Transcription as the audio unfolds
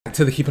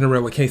To the Keeping It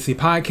Real with KC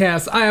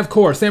podcast. I, of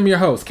course, am your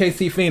host,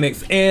 KC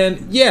Phoenix.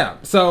 And yeah,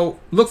 so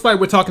looks like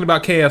we're talking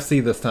about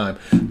KFC this time.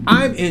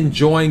 I'm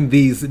enjoying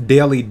these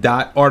Daily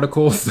Dot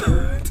articles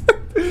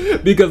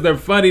because they're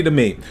funny to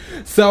me.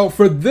 So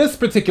for this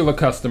particular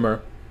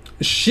customer,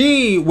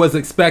 she was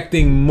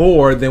expecting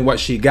more than what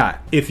she got.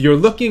 If you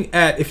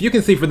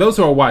can see, for those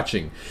who are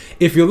watching,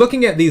 if you're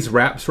looking at these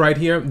wraps right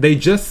here, they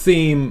just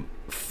seem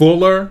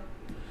fuller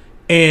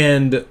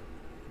and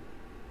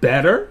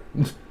better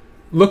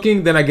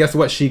looking than I guess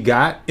what she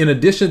got. In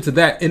addition to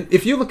that, and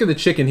if you look at the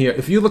chicken here,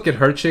 if you look at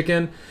her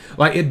chicken,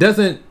 like it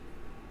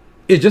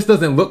just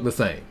doesn't look the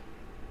same.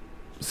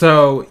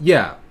 So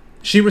yeah,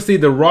 she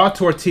received the raw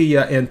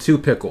tortilla and 2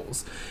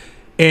 pickles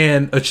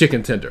and a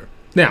chicken tender.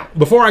 Now,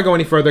 before I go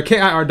any further,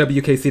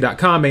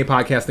 KIRWKC.com, main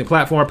podcasting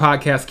platform,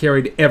 podcast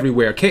carried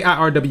everywhere.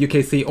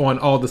 KIRWKC on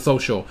all the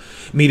social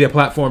media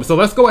platforms. So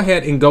let's go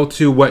ahead and go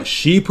to what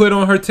she put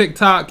on her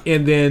TikTok,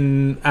 and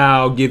then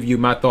I'll give you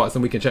my thoughts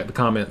and we can check the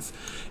comments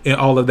and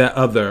all of that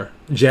other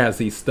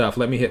jazzy stuff.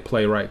 Let me hit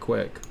play right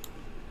quick.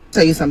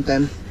 Tell you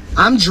something.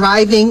 I'm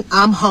driving,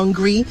 I'm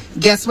hungry.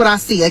 Guess what I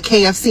see? A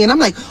KFC. And I'm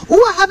like,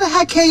 oh, I haven't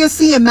had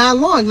KFC in mad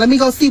long. Let me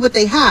go see what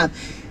they have.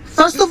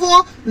 First of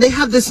all, they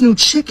have this new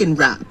chicken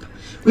wrap.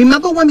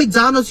 Remember when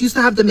McDonald's used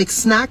to have the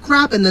McSnack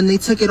wrap and then they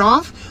took it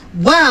off?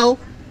 Well,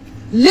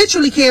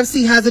 literally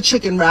KFC has a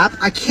chicken wrap.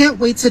 I can't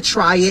wait to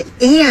try it.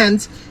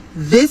 And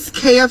this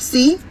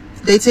KFC,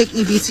 they take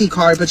EBT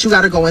card, but you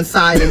got to go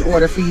inside in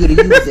order for you to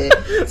use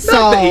it.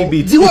 So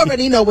you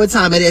already know what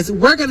time it is.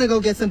 We're going to go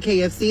get some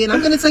KFC, and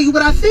I'm going to tell you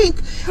what I think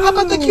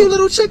about the cute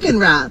little chicken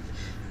wrap.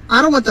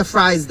 I don't want the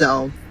fries,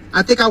 though.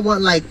 I think I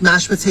want, like,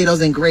 mashed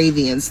potatoes and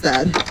gravy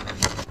instead.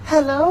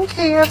 Hello,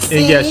 KFC.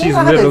 And yeah, she's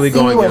literally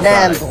going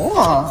inside.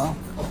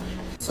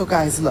 So,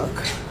 guys, look.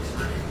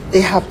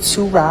 They have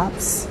 2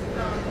 wraps.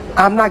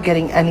 I'm not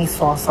getting any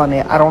sauce on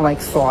it. I don't like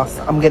sauce.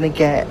 I'm going to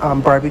get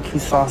barbecue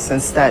sauce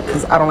instead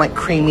because I don't like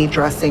creamy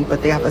dressing,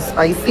 but they have a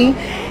spicy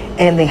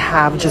and they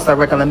have just a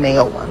regular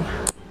mayo one.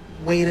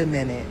 Wait a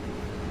minute.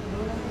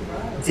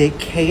 Did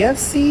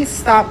KFC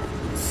stop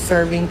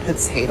serving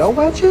potato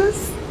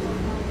wedges?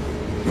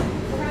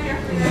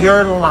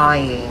 You're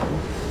lying.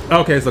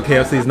 Okay, so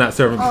KFC is not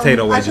serving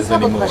potato wedges anymore. I just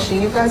have a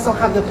question. You guys don't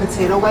have the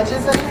potato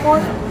wedges anymore?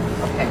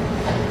 Okay.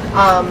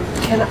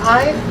 Can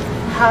I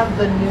have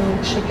the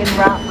new chicken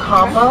wrap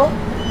combo?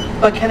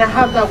 But can I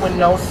have that with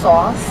no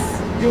sauce?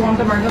 Do you want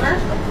the regular?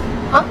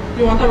 Huh?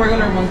 You want the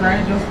regular ones,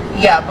 right?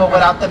 Yeah, but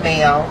without the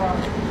mayo.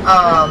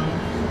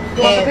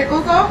 Do you want the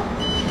pickles though?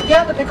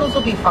 Yeah, the pickles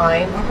will be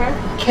fine. Okay.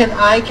 Can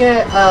I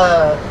get,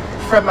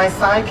 from my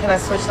side, can I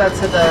switch that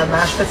to the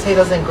mashed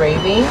potatoes and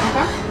gravy?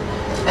 Okay.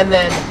 And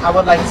then I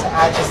would like to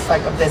add just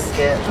like a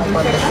biscuit.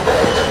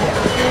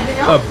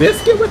 A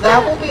biscuit with that?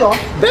 That will be all.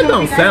 That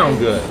don't sound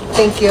good.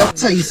 Thank you. I'll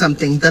tell you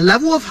something. The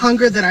level of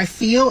hunger that I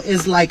feel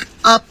is like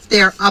up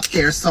there.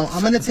 So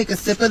I'm going to take a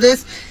sip of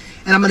this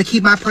and I'm going to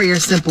keep my prayer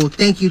simple.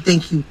 Thank you,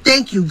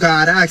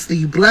 God. I ask that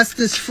you bless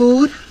this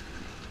food.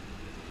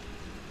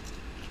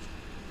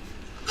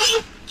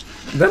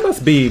 That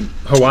must be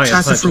Hawaiian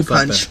That's punch a fruit or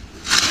something. punch.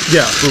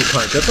 Yeah, fruit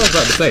punch. That's what I was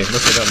about to say.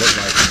 That's what that looks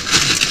like.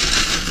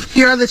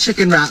 Here are the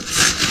chicken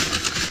wraps.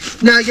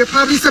 Now, you're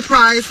probably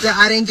surprised that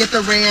I didn't get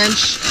the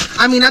ranch.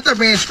 I mean, not the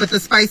ranch, but the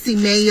spicy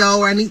mayo.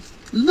 Or any.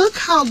 Look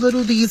how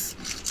little these.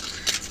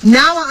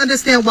 Now I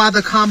understand why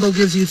the combo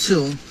gives you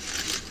 2.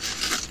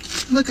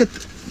 Look at.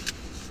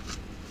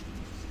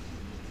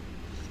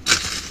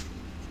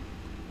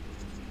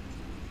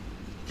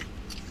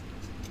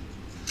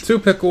 2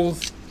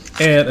 pickles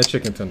and a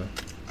chicken tender.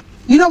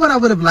 You know what I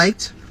would have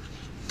liked?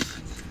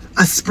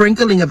 A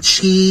sprinkling of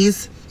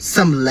cheese,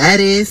 some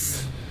lettuce.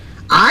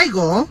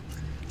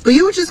 But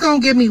you were just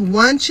gonna give me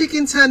 1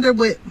 chicken tender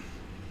with,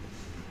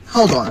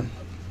 hold on.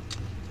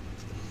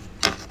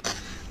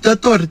 The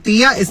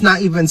tortilla is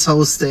not even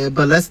toasted,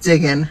 but let's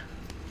dig in.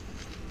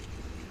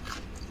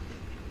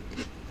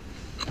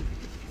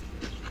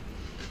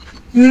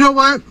 You know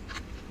what?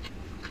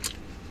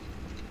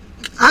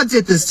 I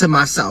did this to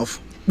myself.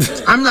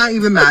 I'm not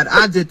even mad.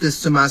 I did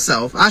this to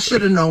myself. I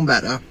should have known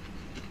better.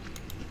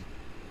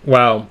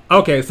 Wow.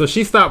 Okay, so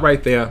she stopped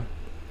right there.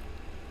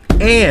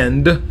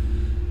 And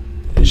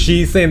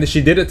she's saying that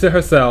she did it to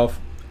herself.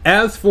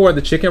 As for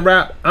the chicken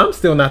wrap, I'm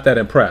still not that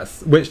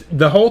impressed. Which,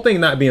 the whole thing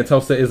not being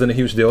toasted isn't a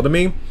huge deal to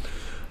me.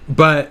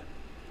 But,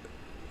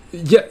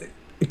 yeah,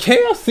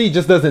 KFC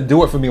just doesn't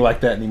do it for me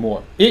like that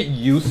anymore. It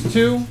used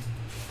to.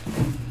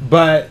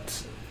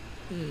 But,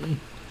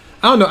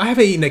 I don't know. I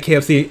haven't eaten at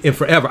KFC in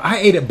forever. I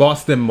ate at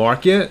Boston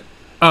Market.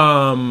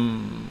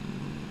 Probably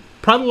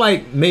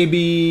like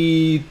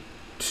maybe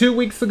 2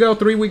 weeks ago,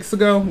 3 weeks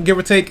ago, give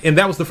or take. And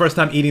that was the first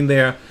time eating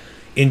there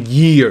in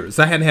years.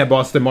 I hadn't had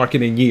Boston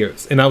Market in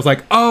years. And I was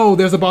like, oh,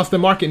 there's a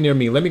Boston Market near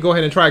me. Let me go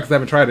ahead and try it because I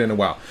haven't tried it in a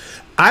while.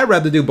 I'd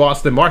rather do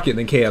Boston Market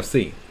than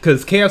KFC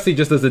because KFC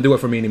just doesn't do it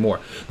for me anymore.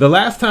 The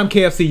last time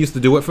KFC used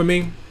to do it for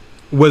me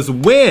was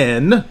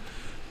when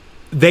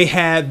they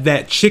had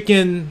that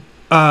chicken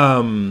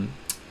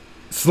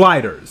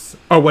sliders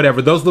or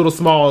whatever. Those little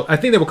small, I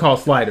think they were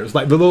called sliders,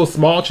 like the little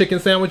small chicken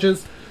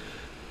sandwiches.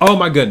 Oh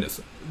my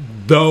goodness.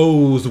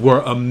 Those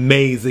were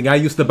amazing. I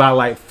used to buy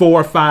like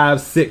 4,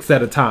 5, 6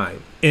 at a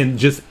time and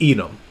just eat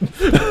them.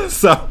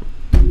 So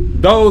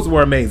those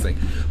were amazing.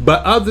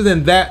 But other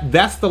than that,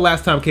 that's the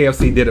last time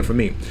KFC did it for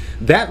me.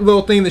 That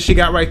little thing that she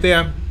got right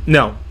there,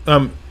 no,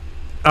 I'm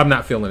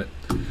not feeling it.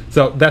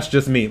 So that's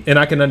just me. And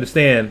I can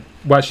understand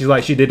why she's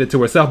like, she did it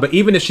to herself. But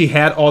even if she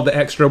had all the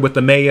extra with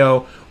the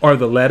mayo or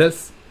the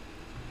lettuce,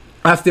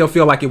 I still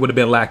feel like it would have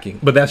been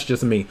lacking. But that's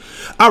just me.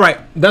 All right,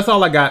 that's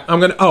all I got.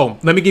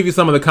 Let me give you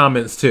some of the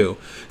comments too.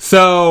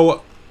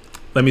 So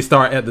let me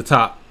start at the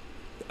top.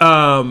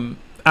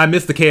 I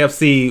missed the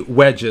KFC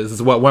wedges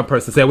is what one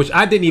person said, which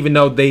I didn't even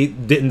know they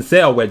didn't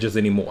sell wedges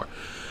anymore.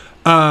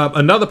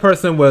 Another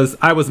person was,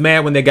 I was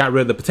mad when they got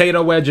rid of the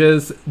potato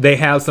wedges. They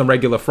have some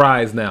regular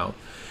fries now.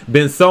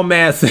 Been so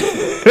mad.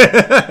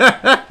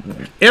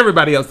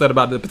 Everybody upset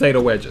about the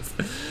potato wedges.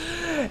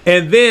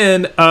 And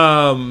then,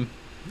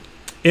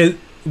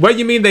 what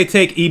you mean they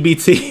take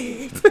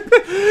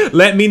EBT?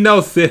 Let me know,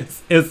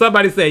 sis. And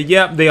somebody said,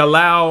 yep, they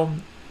allow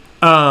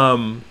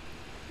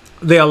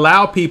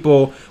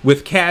people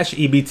with cash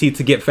EBT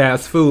to get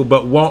fast food,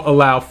 but won't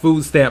allow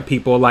food stamp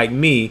people like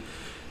me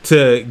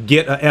to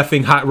get a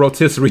effing hot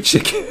rotisserie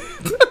chicken.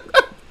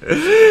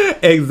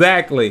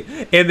 Exactly.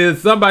 And then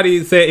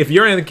somebody said, if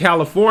you're in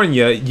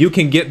California, you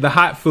can get the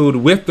hot food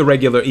with the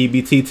regular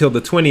EBT till the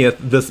 20th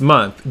this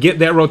month. Get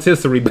that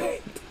rotisserie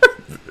baked.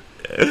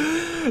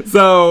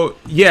 So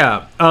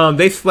yeah,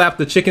 they slapped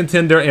the chicken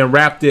tender and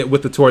wrapped it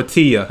with the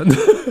tortilla.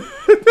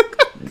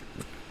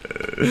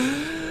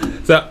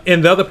 So,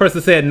 and the other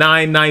person said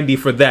 $9.90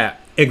 for that.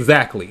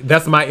 Exactly.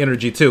 That's my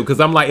energy too. Because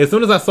I'm like, as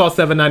soon as I saw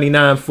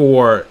 $7.99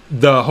 for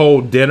the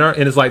whole dinner,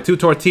 and it's like 2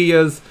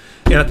 tortillas,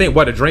 and I think,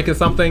 a drink or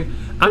something,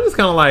 I'm just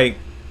kind of like,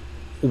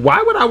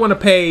 why would I want to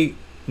pay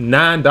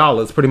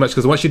 $9 pretty much?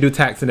 Because once you do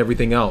tax and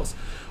everything else,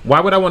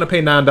 why would I want to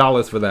pay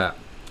 $9 for that?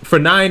 For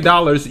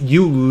 $9,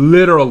 you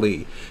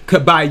literally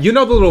could buy, the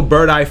little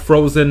Bird Eye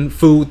frozen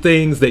food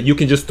things that you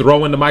can just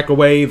throw in the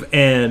microwave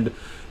and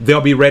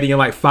they'll be ready in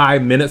like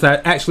 5 minutes. I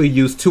actually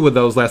used 2 of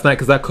those last night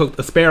because I cooked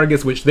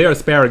asparagus, which their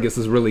asparagus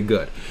is really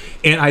good.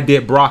 And I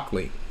did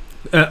broccoli,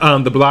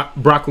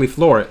 broccoli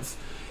florets,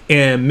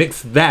 and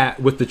mixed that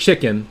with the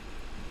chicken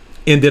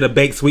and did a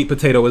baked sweet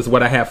potato is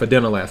what I had for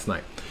dinner last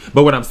night.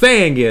 But what I'm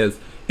saying is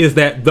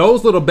that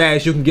those little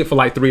bags you can get for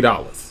like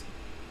 $3.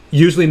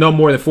 Usually no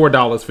more than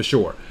 $4 for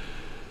sure.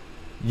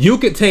 You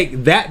could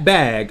take that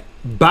bag,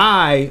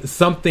 buy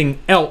something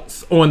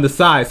else on the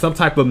side, some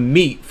type of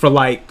meat for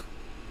like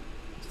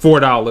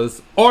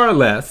 $4 or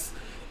less,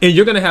 and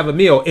you're going to have a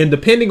meal. And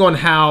depending on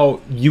how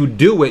you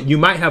do it, you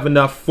might have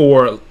enough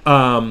for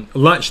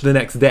lunch the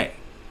next day.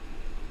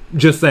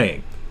 Just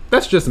saying.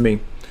 That's just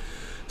me.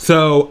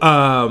 So,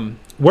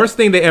 worst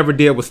thing they ever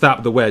did was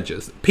stop the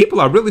wedges.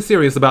 People are really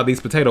serious about these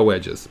potato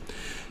wedges.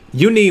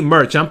 You need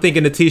merch. I'm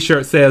thinking the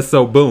t-shirt says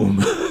so,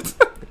 boom.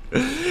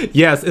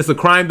 Yes, it's a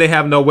crime they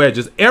have no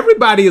wedges.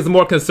 Everybody is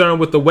more concerned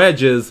with the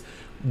wedges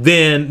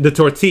than the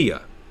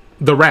tortilla,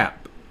 the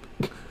wrap.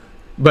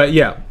 But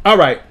yeah, all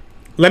right.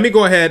 Let me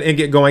go ahead and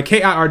get going.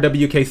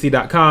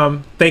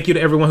 KIRWKC.com. Thank you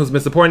to everyone who's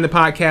been supporting the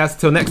podcast.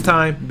 Till next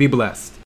time, be blessed.